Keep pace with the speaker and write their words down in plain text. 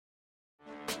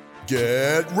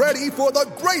Get ready for the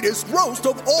greatest roast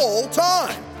of all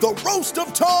time, the Roast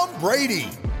of Tom Brady,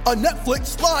 a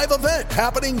Netflix live event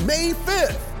happening May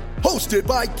 5th. Hosted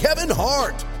by Kevin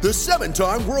Hart, the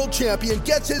 7-time world champion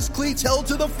gets his cleats held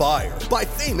to the fire by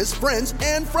famous friends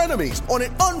and frenemies on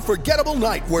an unforgettable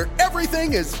night where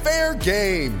everything is fair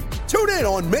game. Tune in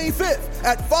on May 5th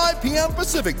at 5 p.m.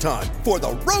 Pacific time for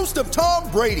the Roast of Tom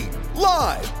Brady,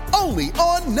 live only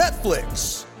on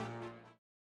Netflix.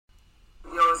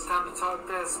 Yo, it's time to talk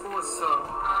that sports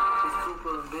talk with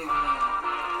Cooper and Big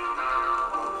Man.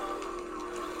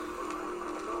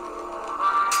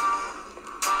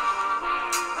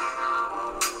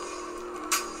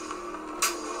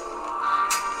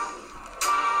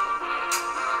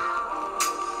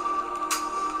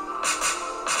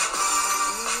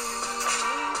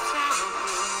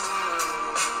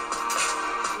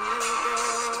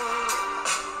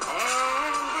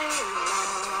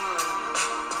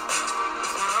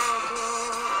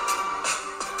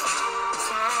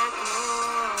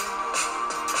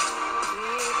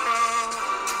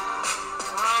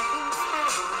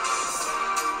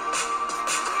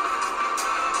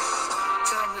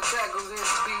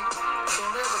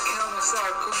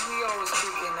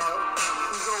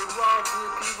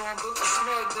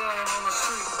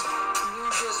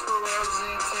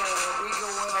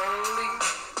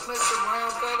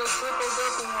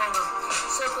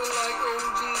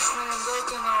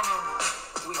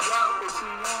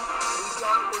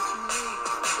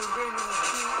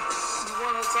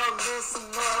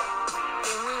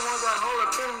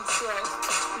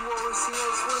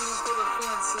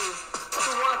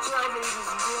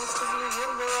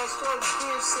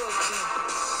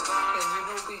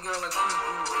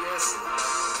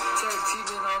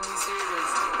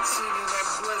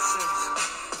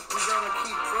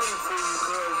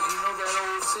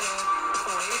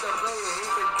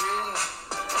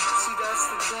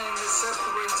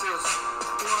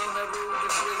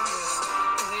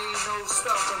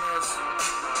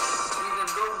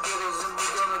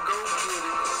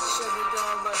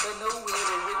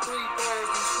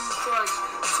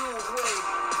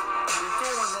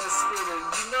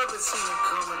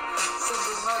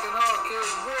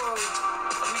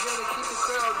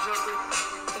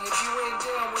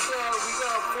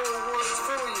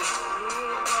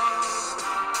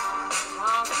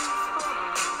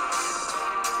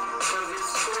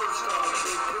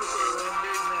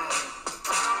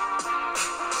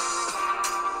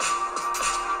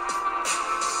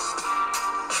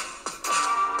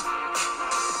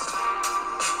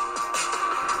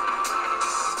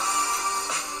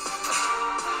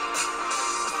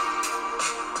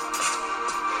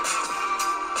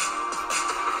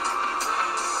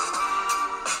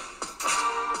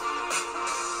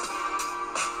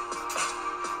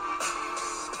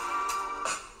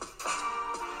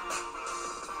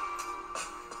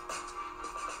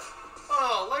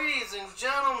 Ladies and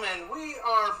gentlemen, we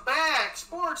are back.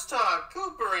 Sports Talk,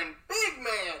 Cooper and Big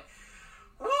Man.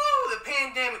 Woo, the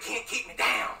pandemic can't keep me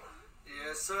down.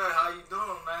 Yes, sir. How you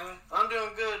doing, man? I'm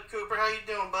doing good, Cooper. How you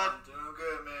doing, bud? I'm doing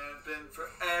good, man. Been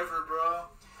forever, bro.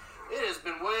 It has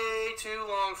been way too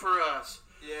long for us.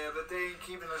 Yeah, but they ain't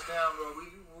keeping us down,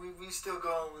 bro. We still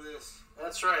going with this.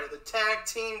 That's right. The tag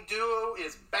team duo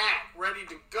is back, ready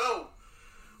to go.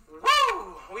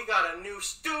 Woo! We got a new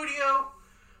studio.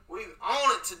 We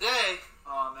own it today.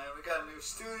 Oh, man, we got a new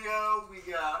studio. We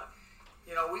got,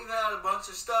 we've had a bunch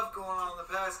of stuff going on the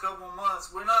past couple of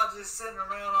months. We're not just sitting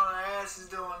around on our asses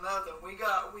doing nothing. We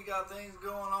got things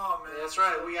going on, man. That's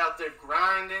right. We out there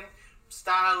grinding,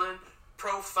 styling,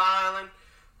 profiling.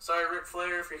 Sorry, Ric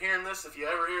Flair, if you're hearing this. If you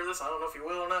ever hear this, I don't know if you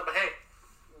will or not, but hey,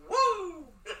 woo!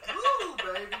 Woo,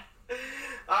 baby.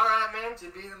 All right, man. To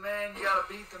be the man, you gotta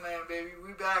beat the man, baby.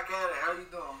 We back at it. How you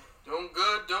doing? Doing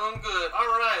good, doing good. All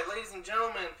right, ladies and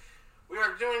gentlemen, we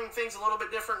are doing things a little bit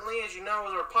differently. As you know,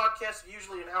 with our podcast,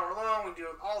 usually an hour long. We do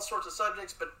all sorts of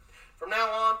subjects, but from now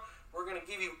on, we're going to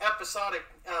give you episodic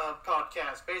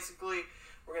podcasts. Basically,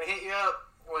 we're going to hit you up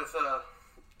with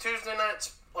Tuesday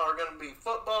nights are going to be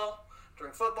football,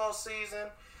 during football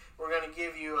season. We're going to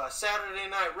give you Saturday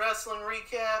night wrestling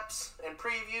recaps and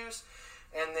previews.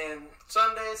 And then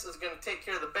Sundays is going to take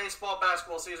care of the baseball,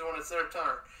 basketball season when it's their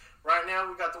turn. Right now,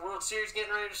 we got the World Series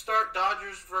getting ready to start.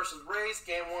 Dodgers versus Rays,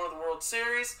 game 1 of the World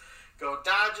Series. Go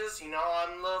Dodgers. You know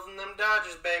I'm loving them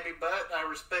Dodgers, baby, but I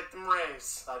respect them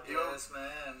Rays. I do. Yes,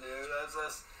 man, dude.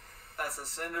 That's a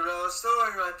Cinderella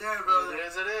story right there, brother.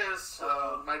 It is.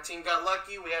 My team got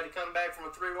lucky. We had to come back from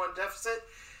a 3-1 deficit.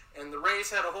 And the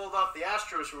Rays had to hold off the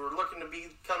Astros, who were looking to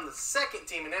become the second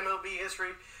team in MLB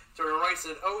history to erase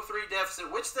an 0-3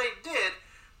 deficit, which they did.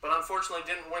 but unfortunately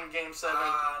didn't win Game 7.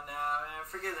 Nah, man.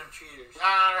 Forget them cheaters.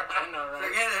 I know, right?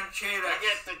 Forget them cheaters.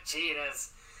 Forget the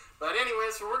cheetahs. But anyway,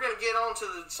 so we're going to get on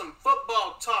to some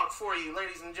football talk for you,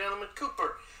 ladies and gentlemen.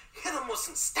 Cooper, hit them with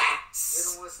some stats.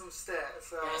 Hit them with some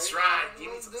stats. That's right. Give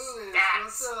me some stats.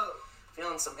 What's up?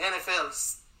 Feeling some NFL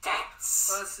stats.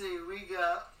 Let's see. We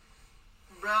got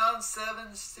Browns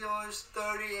 7, Steelers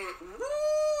 38. Woo,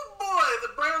 boy.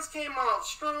 The Browns came off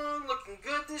strong, looking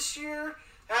good this year.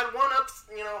 Had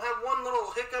one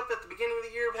little hiccup at the beginning of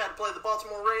the year. Had to play the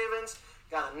Baltimore Ravens.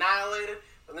 Got annihilated.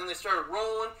 And then they started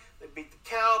rolling. They beat the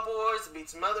Cowboys. They beat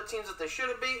some other teams that they should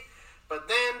have beat. But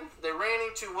then they ran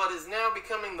into what is now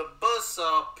becoming the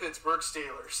buzzsaw Pittsburgh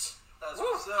Steelers. That's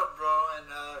what's up, bro. And,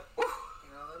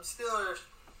 them Steelers,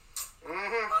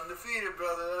 undefeated,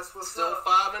 brother. That's what's Still up.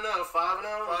 5-0. 5-0.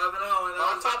 5-0.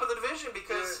 On top of the division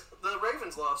because the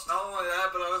Ravens lost. Not only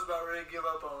that, but I was about ready to give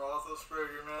up on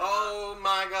Roethlisberger, man. Oh,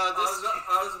 my God.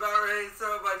 I was about ready to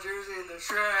throw my jersey in the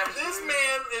trash. This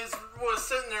man was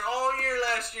sitting there all year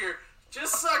last year.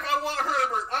 Just like I want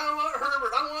Herbert.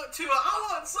 I want Tua. I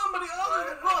want somebody other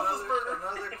than Roethlisberger.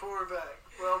 Another quarterback.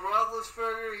 Well,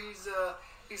 Roethlisberger,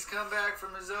 he's come back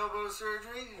from his elbow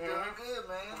surgery. He's doing good,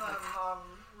 man. I'm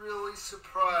really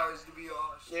surprised, to be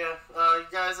honest. Yeah,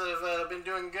 you guys have been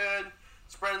doing good,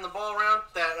 spreading the ball around.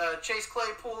 That Chase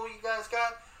Claypool you guys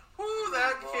got,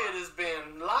 that kid has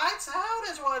been lights out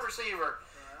as wide receiver.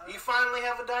 You finally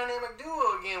have a dynamic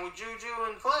duo again with Juju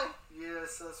and Clay.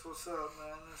 Yes, that's what's up,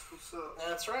 man. That's what's up.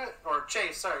 That's right. Or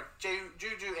Chase, sorry.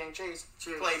 Juju and Chase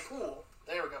Claypool.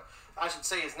 There we go. I should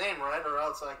say his name right, or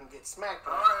else I can get smacked.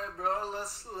 All right, bro.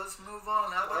 Let's move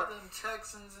on. How about them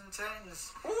Texans and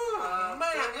Titans? Ooh,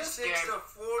 man, this game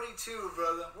 36-42,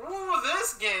 brother. Ooh,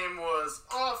 this game was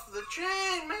off the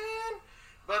chain, man.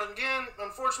 But again,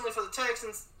 unfortunately for the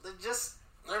Texans,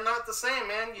 they're not the same,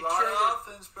 man. A lot of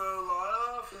offense, bro. A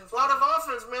lot of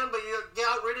offense, man. But you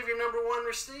got rid of your number one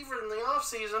receiver in the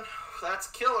offseason. That's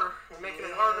killer. You're making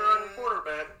it harder on your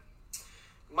quarterback.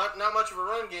 Not much of a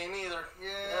run game either.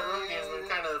 That run game's been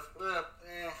kind of.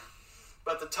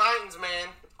 But the Titans, man,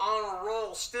 on a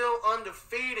roll, still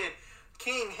undefeated.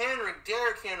 King Henry,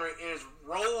 Derrick Henry, is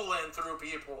rolling through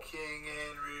people. King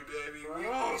Henry, baby.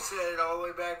 We said it all the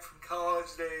way back from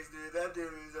college days, dude. That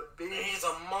dude is a beast. He's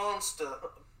a monster.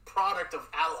 Product of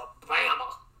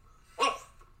Alabama. Oof.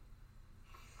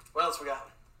 What else we got?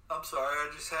 I'm sorry, I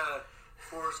just had a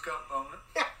Forrest Gump moment.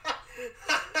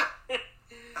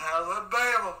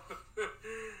 Alabama.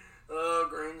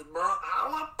 Greensboro,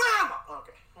 Alabama.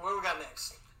 Okay, what do we got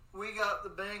next? We got the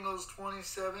Bengals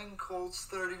 27, Colts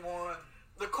 31.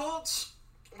 The Colts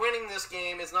winning this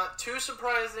game is not too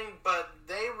surprising, but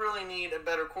they really need a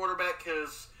better quarterback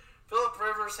because Phillip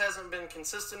Rivers hasn't been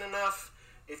consistent enough.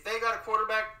 If they got a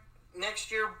quarterback next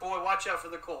year, boy, watch out for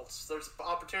the Colts. There's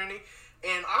opportunity.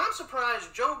 And I'm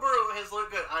surprised Joe Burrow has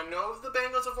looked good. I know the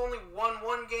Bengals have only won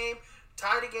one game,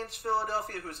 tied against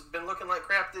Philadelphia, who's been looking like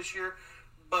crap this year.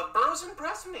 But Burrow's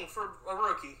impressed me for a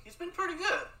rookie. He's been pretty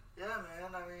good. Yeah,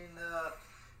 man. I mean,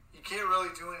 you can't really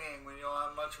do anything when you don't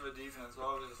have much of a defense,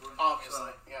 obviously.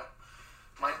 Obviously, yeah.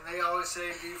 And they always say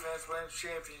defense wins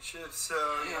championships, so,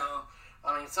 you know.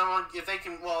 I mean, if they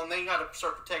can, and they got to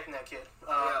start protecting that kid.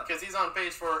 Because he's on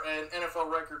pace for an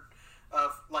NFL record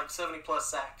of like 70-plus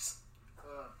sacks.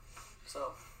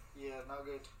 So. Yeah, not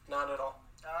good. Not at all.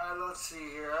 All right, let's see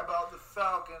here. How about the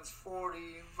Falcons 40,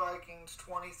 Vikings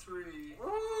 23?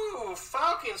 Ooh,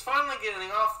 Falcons finally getting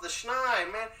off the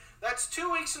schneid, man. That's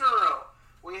 2 weeks in a row.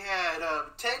 We had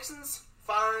Texans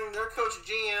firing their coach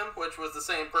GM, which was the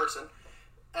same person,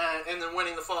 and then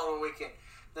winning the following weekend.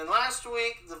 Then last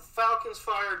week, the Falcons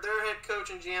fired their head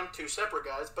coach and GM, two separate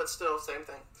guys, but still, same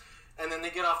thing. And then they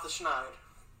get off the schneid.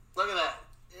 Look at that.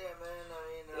 Yeah, man,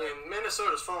 I mean... and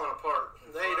Minnesota's falling apart.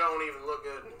 They don't even look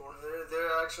good anymore.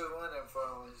 They're actually winning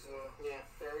finally, so... Yeah.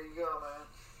 There you go, man.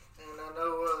 And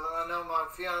I know my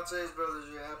fiance's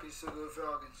brothers are happy, so go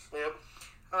Falcons. Yep.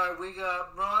 All right, we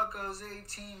got Broncos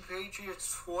 18,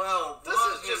 Patriots 12. This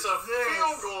is just a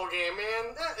field goal game,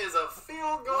 man. That is a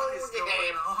field goal game.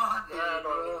 Going on here, I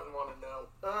don't even want to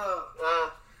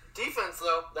know. Defense,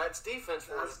 though. That's defense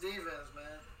for us. That's defense,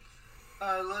 man.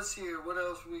 All right, let's hear. What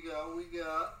else we got? We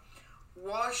got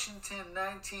Washington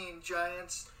 19,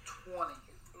 Giants 20.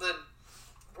 The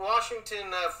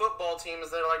Washington football team,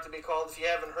 as they like to be called, if you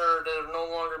haven't heard, they're no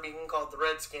longer being called the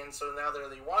Redskins, so now they're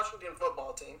the Washington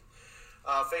football team.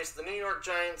 Faced the New York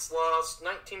Giants, lost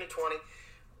 19-20.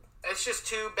 It's just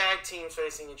two bad teams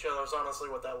facing each other is honestly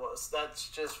what that was. That's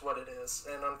just what it is.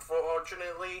 And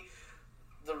unfortunately,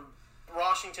 the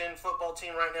Washington football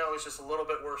team right now is just a little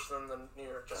bit worse than the New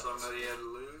York Giants. Somebody had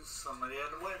to lose, somebody had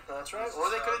to win. That's right.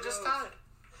 Or they could have just tied.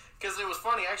 Because it was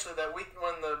funny, actually, that week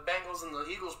when the Bengals and the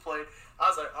Eagles played, I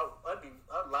was like,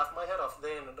 I'd laugh my head off.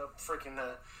 They ended up freaking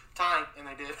tying, and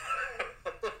they did.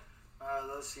 All right,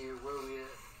 let's see where we at.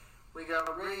 We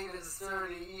got Ravens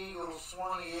 30, Eagles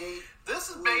 28. This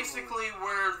is basically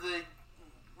where the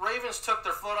Ravens took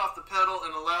their foot off the pedal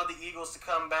and allowed the Eagles to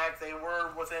come back. They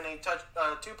were within a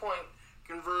 2-point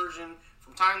conversion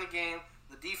from tying the game.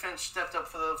 The defense stepped up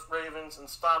for the Ravens and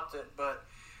stopped it, but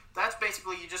that's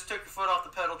basically you just took your foot off the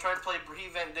pedal, tried to play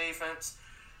prevent defense,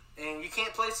 and you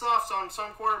can't play soft on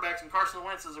some quarterbacks, and Carson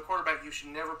Wentz is a quarterback you should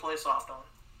never play soft on.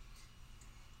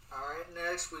 All right,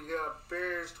 next we got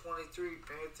Bears 23,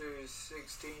 Panthers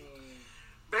 16.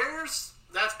 Bears,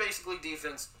 that's basically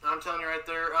defense. I'm telling you right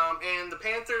there. And the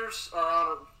Panthers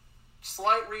are on a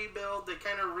slight rebuild. They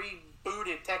kind of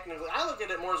rebooted technically. I look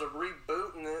at it more as a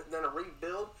reboot than a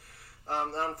rebuild.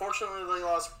 Unfortunately, they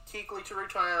lost Kuechly to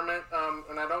retirement,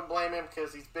 and I don't blame him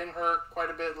because he's been hurt quite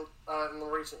a bit in the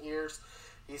recent years.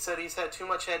 He said he's had too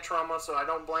much head trauma, so I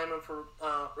don't blame him for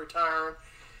retiring.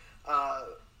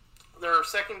 Their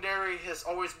secondary has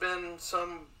always been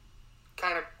some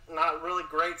kind of not really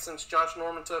great since Josh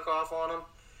Norman took off on them.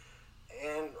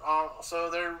 And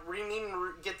so they're needing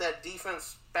to get that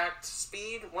defense back to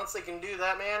speed. Once they can do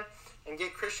that, man, and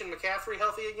get Christian McCaffrey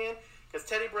healthy again, because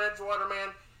Teddy Bridgewater, man,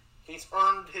 he's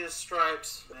earned his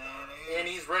stripes, Man, and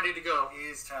he's ready to go.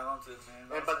 He's talented,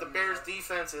 man. But the Bears'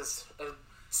 defense is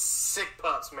sick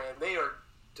putts, man. They are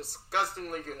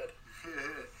disgustingly good.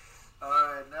 All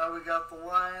right, now we got the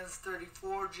Lions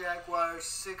 34, Jaguars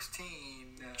 16.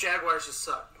 Jaguars just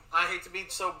suck. I hate to be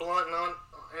so blunt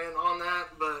on that,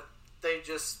 but they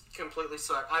just completely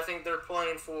suck. I think they're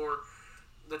playing for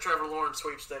the Trevor Lawrence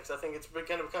sweepstakes. I think it's going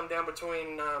to come down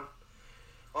between,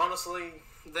 honestly,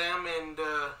 them and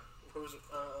who's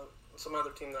some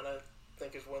other team that I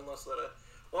think is winless.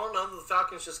 The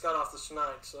Falcons just got off the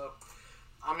schneid, so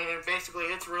I mean, basically,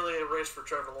 it's really a race for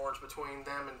Trevor Lawrence between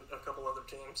them and a couple other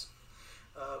teams.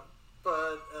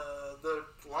 But the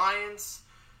Lions,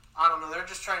 I don't know. They're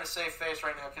just trying to save face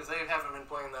right now because they haven't been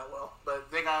playing that well.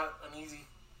 But they got an easy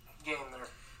game there.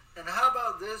 And how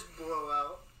about this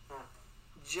blowout?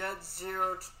 Jets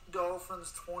 0,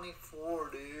 Dolphins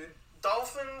 24, dude.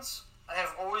 Dolphins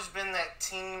have always been that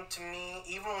team to me.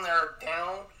 Even when they're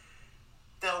down,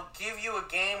 they'll give you a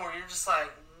game where you're just like,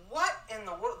 what in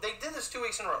the world? They did this 2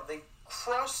 weeks in a row. They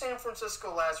crushed San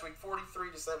Francisco last week,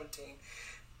 43-17.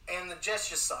 And the Jets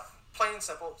just suck. Plain and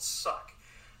simple, suck.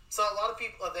 So a lot of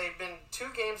people, they've been 2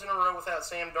 games in a row without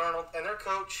Sam Darnold, and their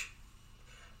coach,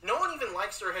 no one even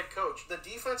likes their head coach. The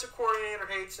defensive coordinator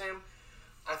hates him.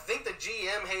 I think the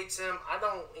GM hates him. I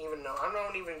don't even know. I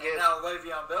don't even get. And now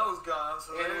Le'Veon Bell's gone,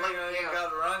 so they ain't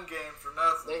got a run game for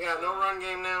nothing. They got no run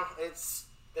game now. It's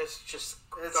just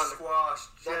squashed.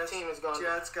 That team is gone.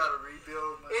 Jets got to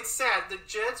rebuild. Man. It's sad. The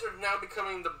Jets are now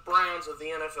becoming the Browns of the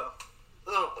NFL.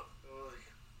 Ugh.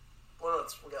 What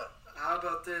else we got? How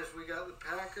about this? We got the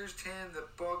Packers 10, the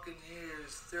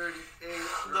Buccaneers 38.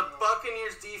 The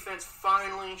Buccaneers defense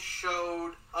finally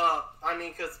showed up. I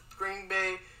mean, because Green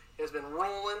Bay has been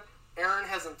rolling. Aaron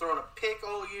hasn't thrown a pick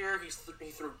all year.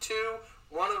 He threw 2.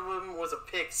 One of them was a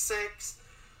pick 6.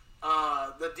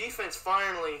 The defense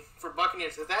finally, for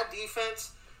Buccaneers, if that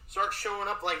defense starts showing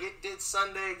up like it did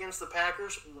Sunday against the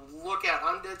Packers, look out.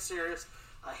 I'm dead serious.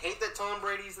 I hate that Tom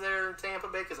Brady's there in Tampa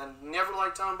Bay because I never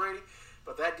liked Tom Brady.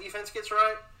 But that defense gets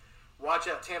right, watch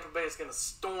out. Tampa Bay is going to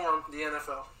storm the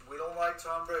NFL. We don't like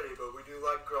Tom Brady, but we do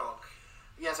like Gronk.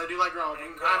 Yes, I do like Gronk.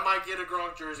 I might get a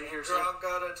Gronk jersey here soon. Gronk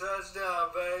got a touchdown,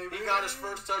 baby. He got his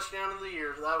first touchdown of the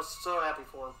year. I was so happy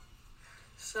for him.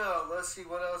 So, let's see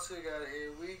what else we got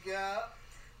here. We got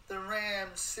the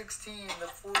Rams 16, the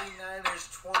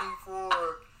 49ers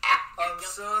 24. I'm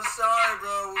so sorry,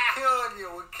 bro. We killed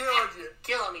you.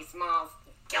 Killing me, Smalls.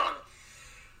 Killing me.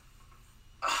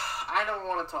 I don't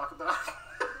want to talk about it.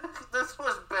 This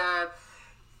was bad.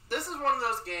 This is one of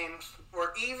those games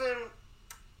where even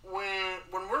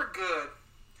when we're good,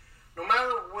 no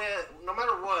matter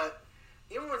what,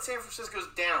 even when San Francisco's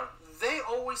down, they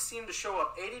always seem to show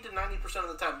up 80 to 90% of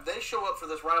the time. They show up for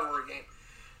this rivalry game.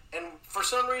 And for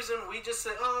some reason, we just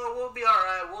say, oh, we'll be all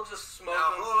right. We'll just smoke them.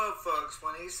 Now, hold up, folks.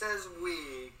 When he says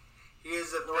we, he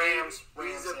is a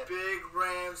big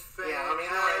Rams fan. Yeah, I mean,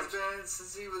 has been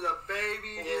since he was a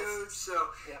baby, dude.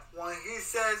 So, when he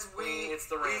says we, it's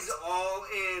the Rams. He's all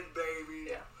in,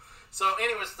 baby. Yeah. So,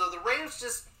 anyways, the Rams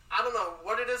just, I don't know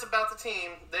what it is about the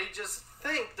team. They just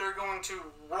think they're going to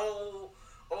roll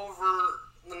over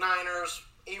the Niners,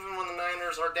 even when the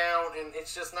Niners are down, and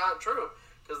it's just not true.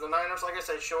 Because the Niners, like I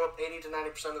said, show up 80 to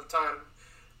 90% of the time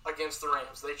against the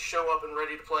Rams. They show up and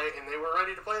ready to play, and they were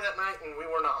ready to play that night, and we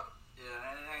were not.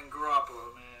 Yeah, and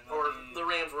Garoppolo, man. The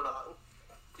Rams were not.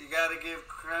 You got to give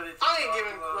credit to I ain't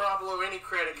giving Garoppolo any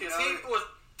credit because he was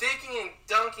digging and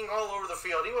dunking all over the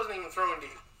field. He wasn't even throwing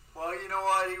deep. Well, you know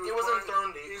what? He wasn't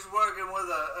throwing deep. He's working with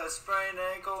a sprained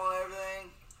ankle and everything.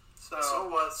 So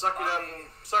what? Suck it up.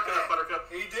 Suck it up,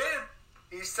 Buttercup. He did.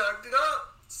 He sucked it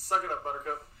up. Suck it up,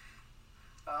 Buttercup.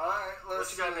 All right, let's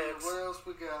see. What you got next? What else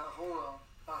we got? Hold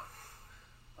on.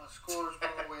 My scores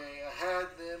went away. I had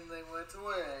them. They went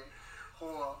away.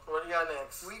 Hold on. What do you got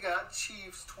next? We got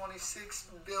Chiefs 26,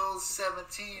 Bills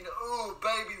 17. Ooh,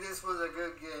 baby, this was a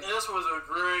good game. This was a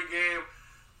great game.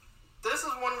 This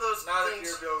is one of those Not things.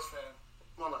 if you're a Bills fan.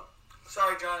 Well, no.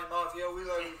 Sorry, Johnny Mafia. We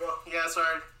love you, bro. Yeah,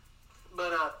 sorry.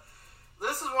 But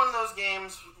this is one of those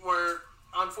games where,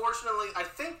 unfortunately, I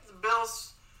think the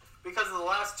Bills, because of the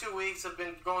last 2 weeks, have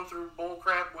been going through bull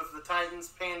crap with the Titans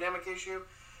pandemic issue.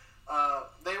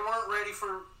 They weren't ready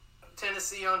for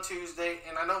Tennessee on Tuesday,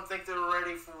 and I don't think they were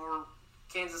ready for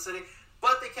Kansas City.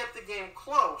 But they kept the game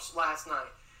close last night.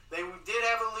 They did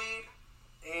have a lead,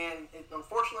 and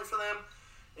unfortunately for them,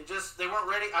 they weren't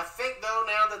ready. I think, though,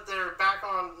 now that they're back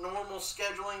on normal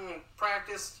scheduling and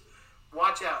practice,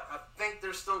 watch out. I think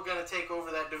they're still going to take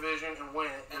over that division and win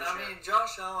it. And I mean,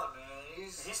 Josh Allen, man,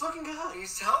 he's looking good.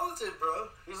 He's talented, bro.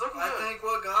 He's looking I good. think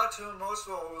what got to him most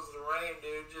of all was the rain,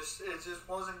 dude. It just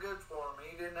wasn't good for him.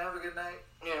 He didn't have a good night.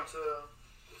 Yeah.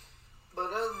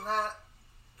 But other than that,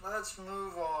 let's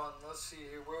move on. Let's see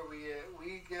here. Where we at?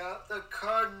 We got the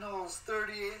Cardinals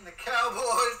 38 and the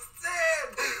Cowboys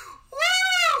 10. Woo!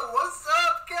 What's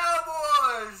up,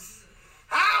 Cowboys?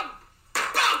 How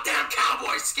about them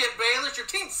Cowboys, Skip Bayless? Your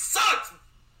team sucks,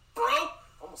 bro.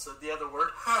 Almost said the other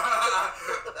word.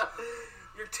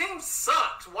 Your team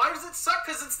sucks. Why does it suck?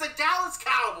 Because it's the Dallas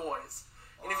Cowboys.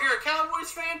 And if you're a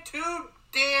Cowboys fan, too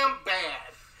damn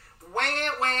bad.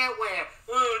 Wah, wah, wah.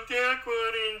 Oh, Dak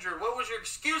got injured. What was your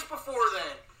excuse before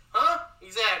then? Huh?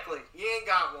 Exactly. You ain't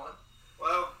got one.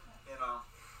 Well, you know.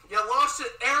 You lost to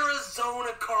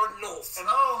Arizona Cardinals. And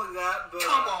not only that, but...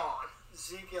 Come on.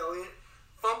 Zeke Elliott.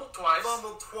 Fumbled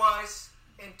twice.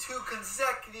 In 2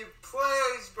 consecutive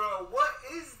plays, bro. What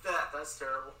is that? That's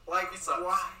terrible. Like, he sucks.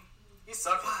 Why? He's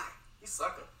sucking. Why? He's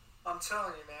sucking. I'm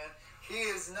telling you, man. He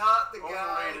is not the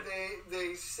guy Overrated.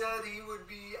 they said he would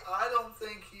be. I don't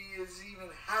think he is even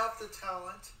half the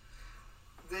talent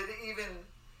that even...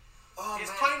 Oh, he's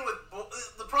man. playing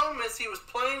with... The problem is he was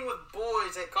playing with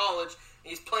boys at college. And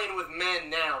he's playing with men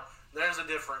now. There's a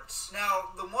difference.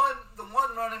 Now, the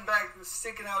one running back that's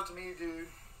sticking out to me, dude,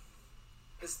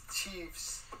 is the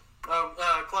Chiefs.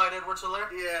 Clyde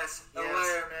Edwards-Helaire? Yes,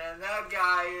 Helaire, man. That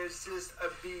guy is just a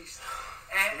beast.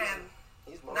 And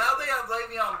he's now they have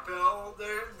Le'Veon Bell.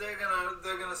 They're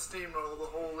gonna steamroll the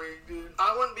whole league, dude.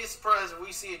 I wouldn't be surprised if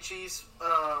we see a Chiefs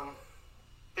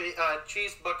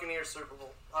Buccaneers Super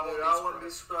Bowl. I wouldn't be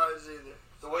surprised either.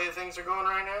 The way things are going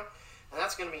right now, and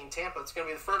that's going to be in Tampa. It's going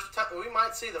to be the first time we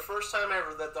might see the first time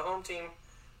ever that the home team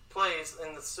plays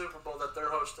in the Super Bowl that they're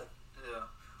hosting. Yeah.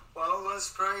 Well, let's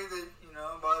pray that,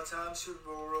 by the time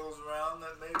Super Bowl rolls around,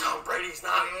 that maybe Tom Brady's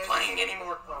not playing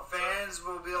anymore. Fans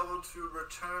will be able to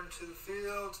return to the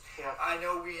field. Yeah. I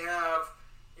know we have,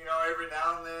 every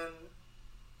now and then,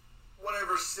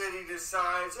 whatever city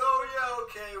decides,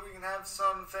 we can have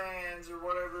some fans or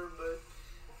whatever, but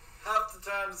half the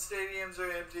time the stadiums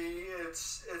are empty.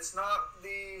 It's not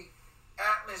the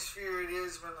atmosphere it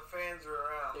is when the fans are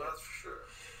around. Yeah. That's for sure.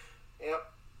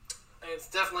 Yep. It's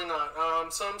definitely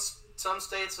not. Some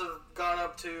states have gone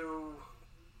up to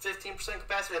 15%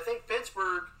 capacity. I think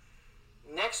Pittsburgh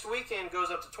next weekend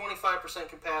goes up to 25%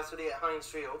 capacity at Heinz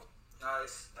Field.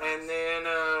 Nice. And then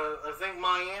I think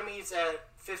Miami's at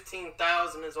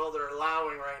 15,000 is all they're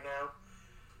allowing right now.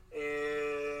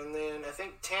 And then I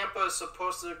think Tampa is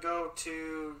supposed to go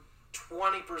to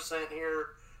 20% here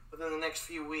within the next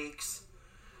few weeks.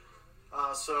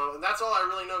 So that's all I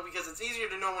really know, because it's easier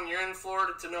to know when you're in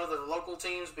Florida to know the local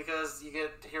teams, because you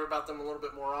get to hear about them a little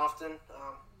bit more often.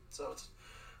 So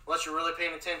unless you're really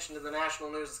paying attention to the national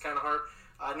news, it's kind of hard.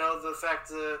 I know the fact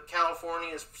that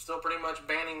California is still pretty much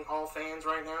banning all fans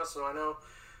right now, so I know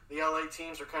the LA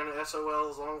teams are kind of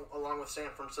SOLs along with San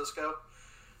Francisco.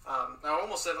 I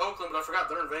almost said Oakland, but I forgot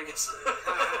they're in Vegas.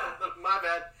 My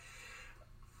bad.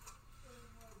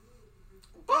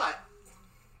 But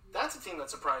that's a team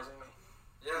that's surprising me.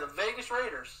 Yeah. The Vegas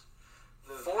Raiders.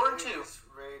 The 4-2. Raiders.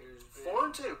 Baby.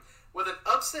 4-2. With an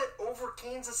upset over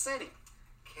Kansas City.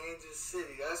 Kansas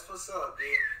City. That's what's up, dude.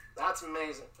 That's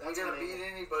amazing. You're going to beat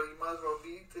anybody. You might as well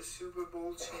beat the Super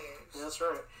Bowl champs. That's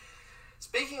right.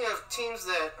 Speaking of teams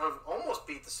that have almost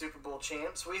beat the Super Bowl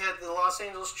champs, we had the Los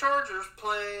Angeles Chargers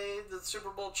play the Super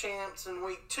Bowl champs in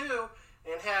Week 2,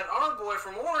 and had our boy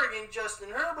from Oregon, Justin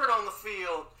Herbert, on the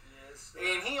field. Yes.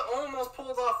 And he almost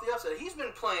pulled off the upset. He's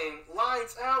been playing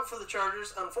lights out for the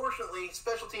Chargers. Unfortunately,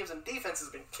 special teams and defense has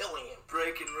been killing him.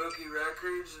 Breaking rookie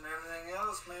records and everything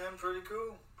else, man. Pretty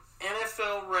cool.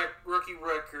 NFL rookie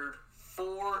record,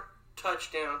 4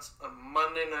 touchdowns on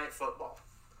Monday Night Football.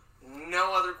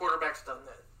 No other quarterback's done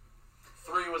that.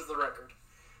 3 was the record.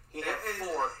 He had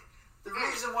 4. The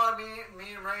reason why me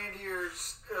and Randy me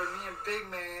and Big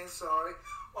Man,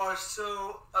 are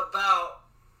so about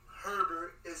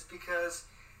Herbert is because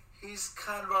he's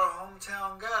kind of our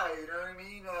hometown guy. You know what I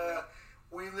mean?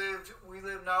 We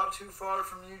lived not too far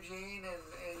from Eugene,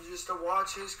 and just to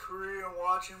watch his career and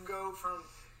watch him go from,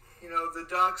 the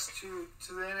Ducks to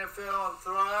the NFL and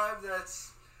thrive.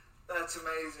 That's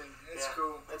amazing. It's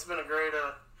cool. It's been a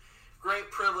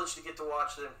great privilege to get to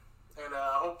watch him. And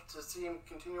I hope to see him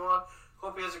continue on.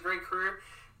 Hope he has a great career.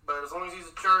 But as long as he's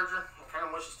a Charger, I kind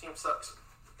of wish his team sucks.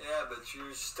 Yeah, but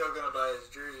you're still going to buy his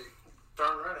jersey.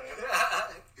 Darn right I am.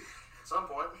 At some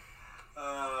point.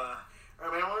 All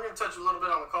right, man, we're going to touch a little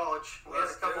bit on the college. We had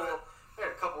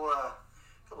a couple of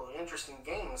interesting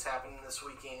games happening this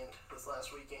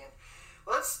last weekend.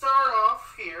 Let's start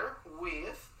off here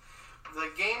with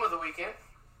the game of the weekend,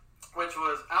 which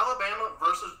was Alabama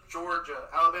versus Georgia.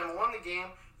 Alabama won the game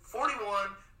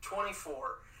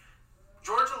 41-24.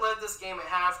 Georgia led this game at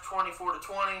half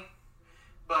 24-20,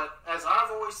 but as I've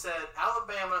always said,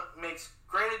 Alabama makes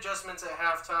great adjustments at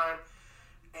halftime,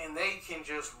 and they can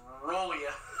just roll you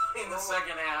in the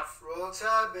second half. Roll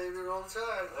Tide, baby, roll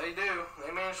Tide. They do.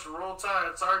 They managed to roll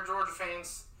Tide. Sorry, Georgia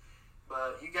fans,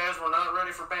 but you guys were not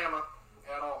ready for Bama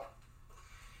at all.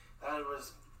 That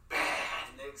was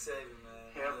bad. Nick Saban,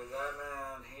 man. Yep. That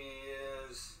man,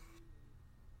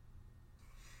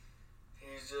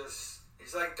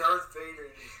 he's like Darth Vader,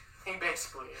 dude. He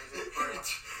basically is.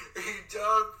 He's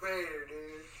Darth Vader,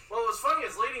 dude. What was funny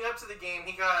is leading up to the game,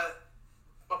 he got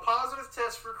a positive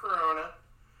test for Corona,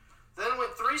 then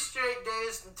went 3 straight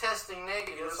days testing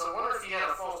negative, so I wonder if he had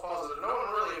a false positive. No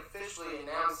one really officially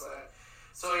announced that.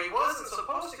 So he wasn't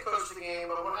supposed to coach the game,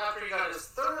 but after he got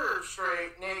his 3rd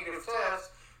straight negative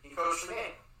test, he coached the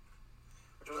game.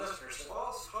 Which was interesting.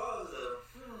 False positive.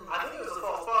 I think it was a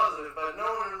false positive, but I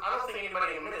don't think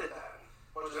anybody admitted that.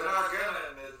 They're not going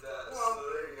to admit that, so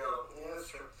there you go. Yeah, that's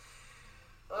true.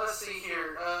 Let's see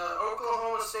here.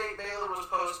 Oklahoma State Baylor was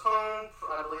postponed,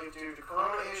 I believe, due to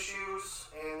Corona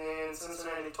issues. And then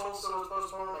Cincinnati Tulsa was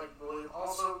postponed, I believe,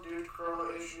 also due to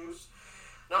Corona issues.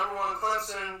 Number 1,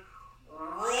 Clemson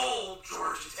rolled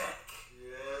Georgia Tech.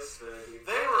 Yes, baby.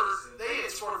 They had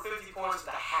scored 50 points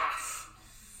at the half.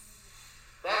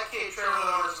 That kid, Trevor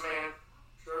Lawrence, man.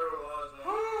 Trevor Lawrence, man.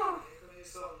 Woo! He's going to be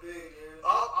something big, dude.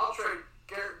 I'll trade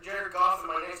Jared Goff in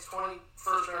my next 20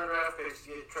 first-round draft picks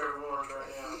to get Trevor Lawrence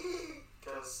right now.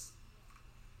 Because,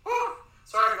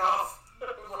 sorry, Goff.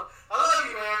 I love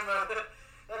you, man, but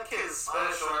that kid is special.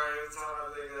 I'm sorry, every time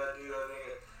I think of that dude, I think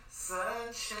of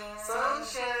sunshine.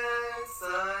 Sunshine,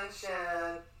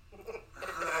 sunshine.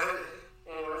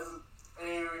 Anyways,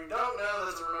 and if you don't know,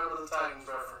 let's remember the Titans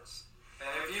reference. And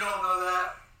if you don't know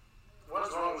that, what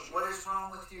is wrong with you? What is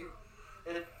wrong with you?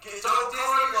 It's Don't on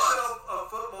call Disney yourself Plus. a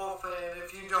football fan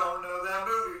if you don't know that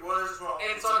movie. What is wrong?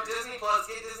 And it's on Disney Plus.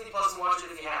 Get Disney Plus and watch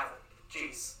it if you haven't.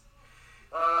 Jeez.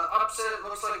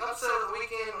 Looks like upset of the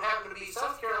weekend happened to be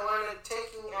South Carolina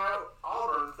taking out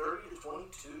Auburn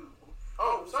 30-22.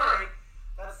 Oh, sorry.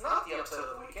 That's not the upset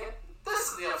of the weekend.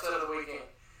 This is the upset of the weekend.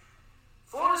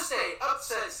 Florida State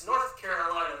upsets North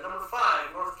Carolina, number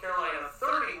 5, North Carolina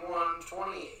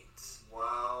 31-28.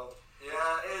 Wow.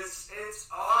 Yeah, it's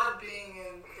odd being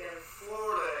in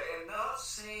Florida and not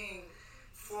seeing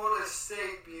Florida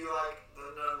State be like the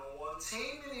number 1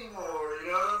 team anymore. You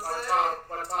know what I'm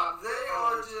saying? They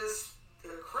are just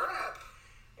crap.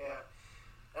 Yeah.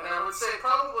 And I would say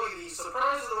probably the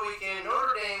surprise of the weekend,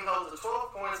 Notre Dame held to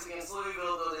 12 points against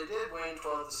Louisville, though they did win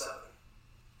 12-7.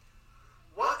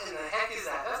 What in the heck is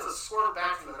that? That's a score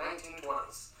back from the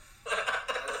 1920s.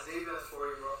 That's defense for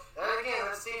you, bro. Again,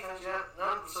 that's defense, yeah.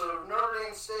 So Notre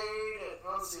Dame stayed at,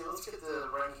 let's see, let's get the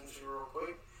rankings here real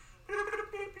quick. Here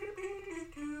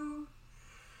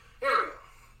we go.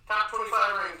 Top 25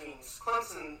 rankings.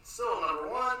 Clemson still number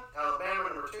 1.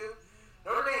 Alabama number 2.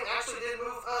 Notre Dame actually did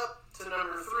move up to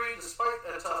number 3 despite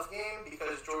a tough game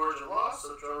because Georgia lost,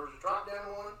 so Georgia dropped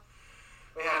down 1.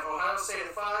 We have Ohio State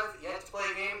at 5, yet to play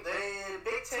a game.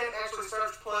 Big Ten actually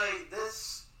starts to play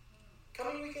this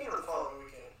coming weekend or the following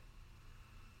weekend?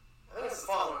 I think it's the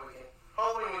following weekend.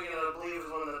 Following weekend, I believe, is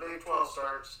when the Big 12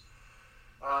 starts.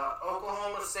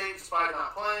 Oklahoma State, despite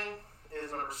not playing,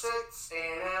 is number 6.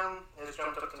 A&M has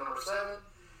jumped up to number 7.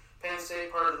 Penn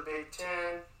State, part of the Big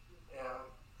Ten,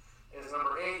 is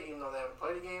number 8, even though they haven't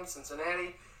played a game.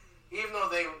 Cincinnati, even though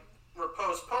they were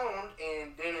postponed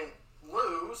and didn't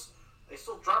lose, they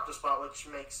still dropped a spot, which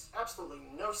makes absolutely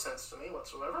no sense to me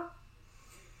whatsoever.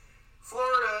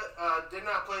 Florida did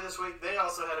not play this week. They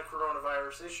also had a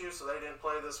coronavirus issue, so they didn't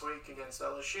play this week against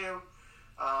LSU.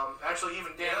 Actually,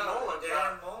 even Dan Mullen,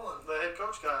 the head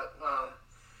coach, got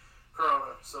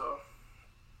corona. So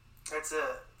that's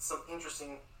some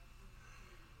interesting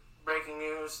breaking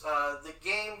news. The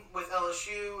game with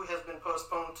LSU has been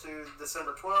postponed to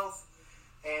December 12th,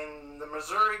 and the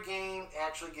Missouri game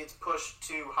actually gets pushed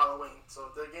to Halloween. So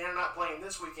they're not playing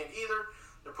this weekend either.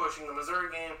 They're pushing the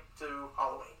Missouri game to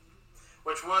Halloween,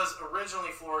 which was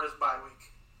originally Florida's bye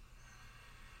week.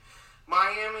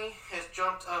 Miami has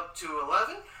jumped up to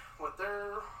 11 with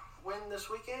their win this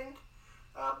weekend.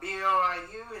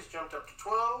 BYU has jumped up to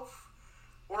 12.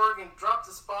 Oregon dropped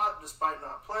the spot despite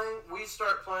not playing. We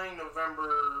start playing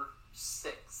November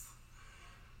 6th.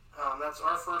 That's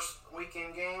our first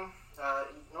weekend game.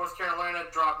 North Carolina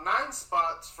dropped 9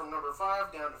 spots from number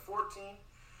 5 down to 14.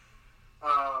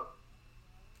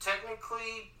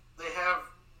 Technically, they have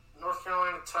North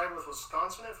Carolina tied with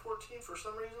Wisconsin at 14 for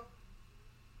some reason.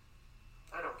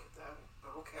 I don't get that,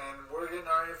 but okay. And we're getting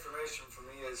our information from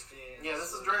ESPN. Yeah,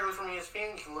 this is directly from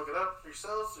ESPN. You can look it up for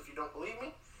yourselves if you don't believe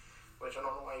me, which I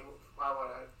don't know why would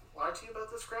I lie to you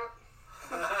about this crap.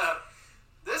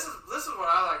 This is what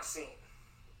I like seeing.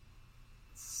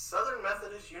 Southern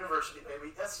Methodist University,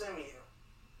 baby, SMU.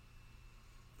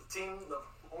 The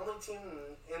only team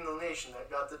in the nation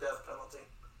that got the death penalty.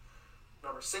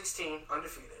 Number 16,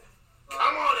 undefeated.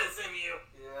 Come on, SMU.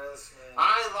 Yes, man.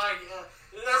 I like.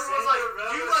 Everyone's like,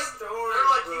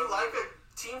 you like a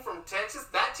team from Texas?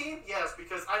 That team, yes,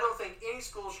 because I don't think any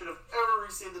school should have ever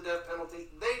received the death penalty.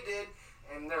 They did,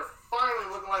 and they're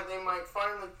finally looking like they might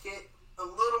finally get a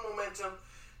little momentum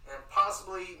and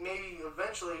possibly, maybe,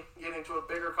 eventually get into a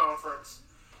bigger conference.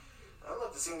 I'd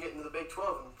like to see them get into the Big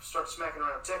 12 and start smacking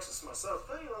around Texas myself,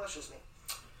 but that's just me.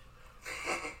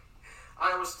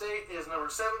 Iowa State is number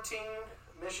 17.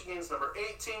 Michigan's number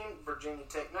 18. Virginia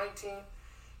Tech 19.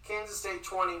 Kansas State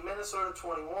 20. Minnesota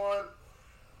 21.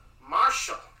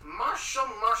 Marshall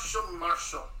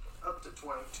up to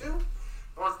 22.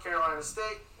 North Carolina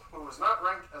State, who was not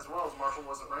ranked as well as Marshall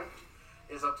wasn't ranked,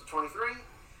 is up to 23.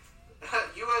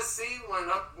 USC went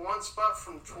up 1 spot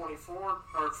from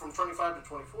 25 to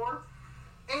 24.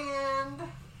 And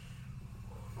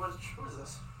what is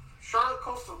this? Charlotte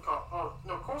Coastal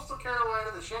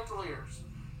Carolina, the Chanticleers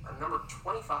are number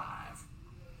 25.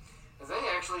 As they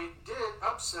actually did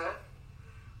upset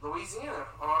Louisiana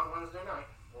on Wednesday night.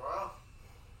 Wow.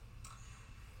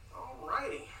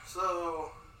 Alrighty.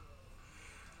 So,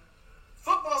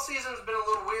 football season's been a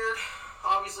little weird,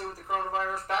 obviously, with the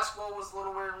coronavirus. Basketball was a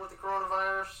little weird with the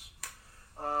coronavirus.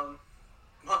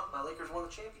 My Lakers won the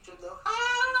championship, though.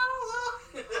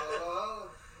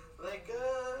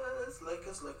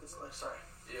 Lakers. Sorry.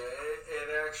 Yeah, it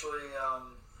actually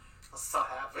So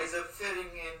happy. is a fitting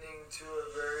ending to a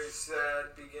very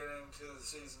sad beginning to the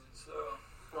season. So,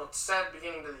 Well, it's sad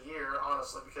beginning to the year,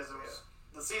 honestly, because it was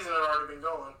the season had already been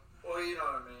going. well, you know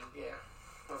what I mean. Yeah,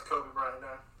 with Kobe Bryant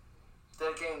now.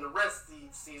 Dedicating the rest of the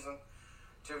season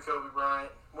to Kobe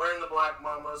Bryant. Wearing the Black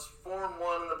Mambas.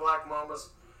 4-1 in the Black Mambas.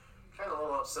 Kind of a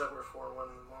little upset we're 4-1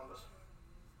 in the Mambas.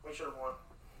 We should have won.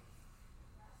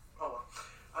 Oh well.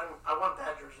 I want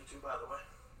that jersey too, by the way.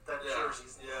 That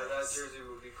jersey's nice. Yeah, that jersey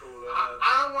would be cool to I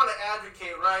have. want to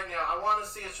advocate right now. I want to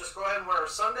see us just go ahead and wear our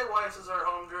Sunday Whites as our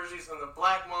home jerseys and the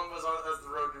Black Mambas as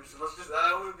the road jerseys. Let's just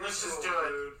Just do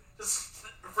it. dude. Just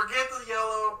forget the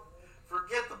yellow,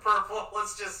 forget the purple.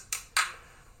 Let's just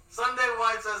Sunday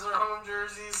Whites as our home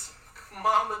jerseys,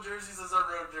 Mamba jerseys as our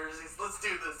road jerseys. Let's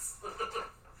do this.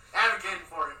 Advocating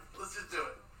for it. Let's just do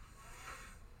it.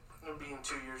 It'll be in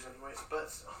 2 years anyways,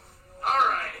 but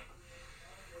alright.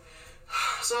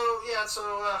 So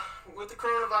with the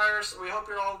coronavirus, we hope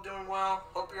you're all doing well.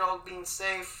 Hope you're all being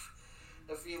safe.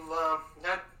 If you've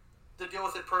had to deal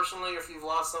with it personally, or if you've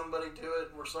lost somebody to it,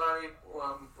 we're sorry.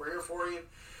 We're here for you.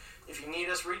 If you need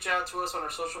us, reach out to us on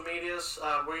our social medias.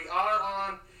 We are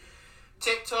on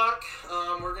TikTok.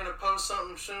 We're going to post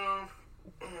something soon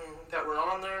that we're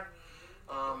on there.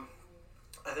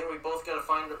 I think we both got to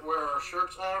find where our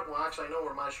shirts are. Well, actually, I know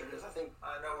where my shirt is.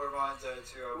 I know where mine's at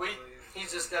too, I believe.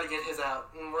 He's just got to get his out.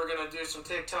 And we're going to do some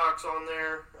TikToks on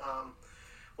there.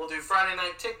 We'll do Friday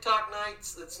night TikTok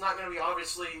nights. It's not going to be,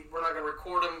 obviously, we're not going to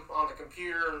record them on the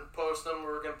computer and post them.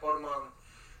 We're going to put them on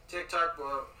TikTok.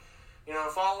 But,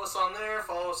 follow us on there.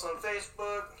 Follow us on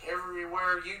Facebook.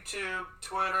 Everywhere. YouTube,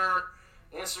 Twitter,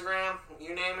 Instagram.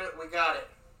 You name it, we got it.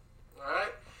 All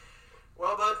right.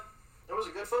 Well, bud, it was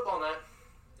a good football night.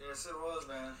 Yes, it was,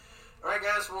 man. All right,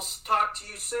 guys, we'll talk to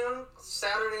you soon.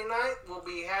 Saturday night, we'll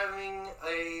be having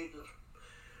a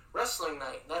wrestling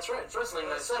night. That's right, it's wrestling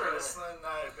night Saturday. Wrestling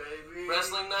night, baby.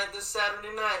 Wrestling night this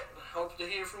Saturday night. Hope to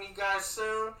hear from you guys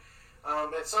soon.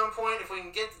 At some point, if we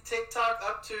can get the TikTok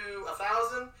up to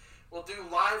 1,000, we'll do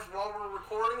lives while we're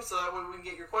recording, so that way we can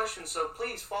get your questions. So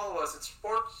please follow us. It's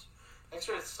Sports.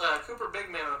 Actually, it's Cooper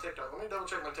Big Man on TikTok. Let me double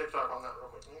check my TikTok on that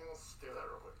real quick. Let's do that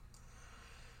real quick.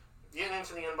 Getting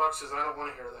into the inboxes, I don't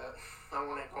want to hear that. I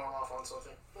want it going off on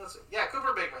something. Let's see. Yeah,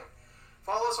 Cooper Big Man.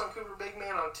 Follow us on Cooper Big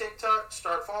Man on TikTok.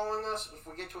 Start following us. If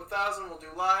we get to 1,000, we'll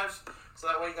do lives, so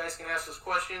that way you guys can ask us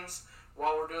questions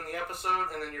while we're doing the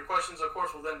episode, and then your questions, of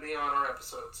course, will then be on our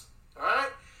episodes. All right?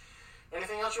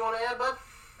 Anything else you want to add, bud?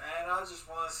 Man, I just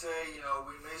want to say,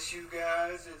 we miss you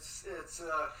guys. It's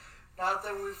not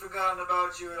that we've forgotten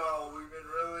about you at all. We've been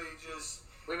really just...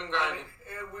 We've been grinding.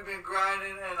 We've been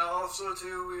grinding, and also,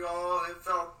 too, we all have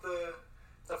felt the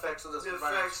effects of this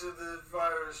effects of the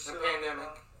virus. The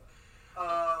pandemic.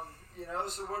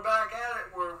 So we're back at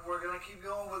it. We're going to keep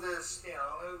going with this,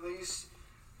 at least...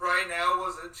 Right now,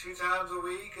 was it 2 times a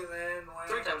week, and then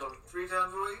 3 times a week. 3 times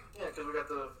a week? Yeah, because we got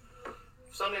the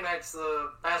Sunday nights,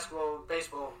 the basketball,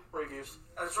 baseball reviews.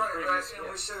 That's right, right. And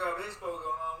we still got baseball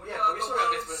going on. We got the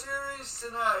World Series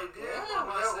tonight, dude. Yeah,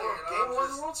 we got Game 1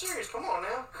 of the World Series. Come on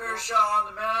now. Kershaw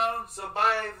on the mound. So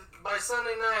by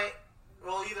Sunday night,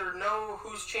 we'll either know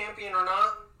who's champion or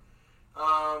not.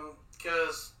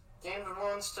 Because Game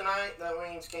 1's tonight. That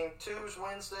means Game 2's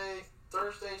Wednesday.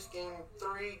 Thursday's Game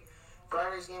 3.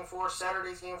 Friday's Game 4,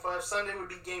 Saturday's Game 5, Sunday would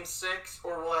be Game 6,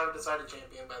 or we'll have a decided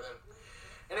champion by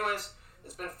then. Anyways,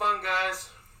 it's been fun, guys.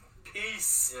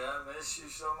 Peace. Yeah, I miss you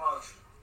so much.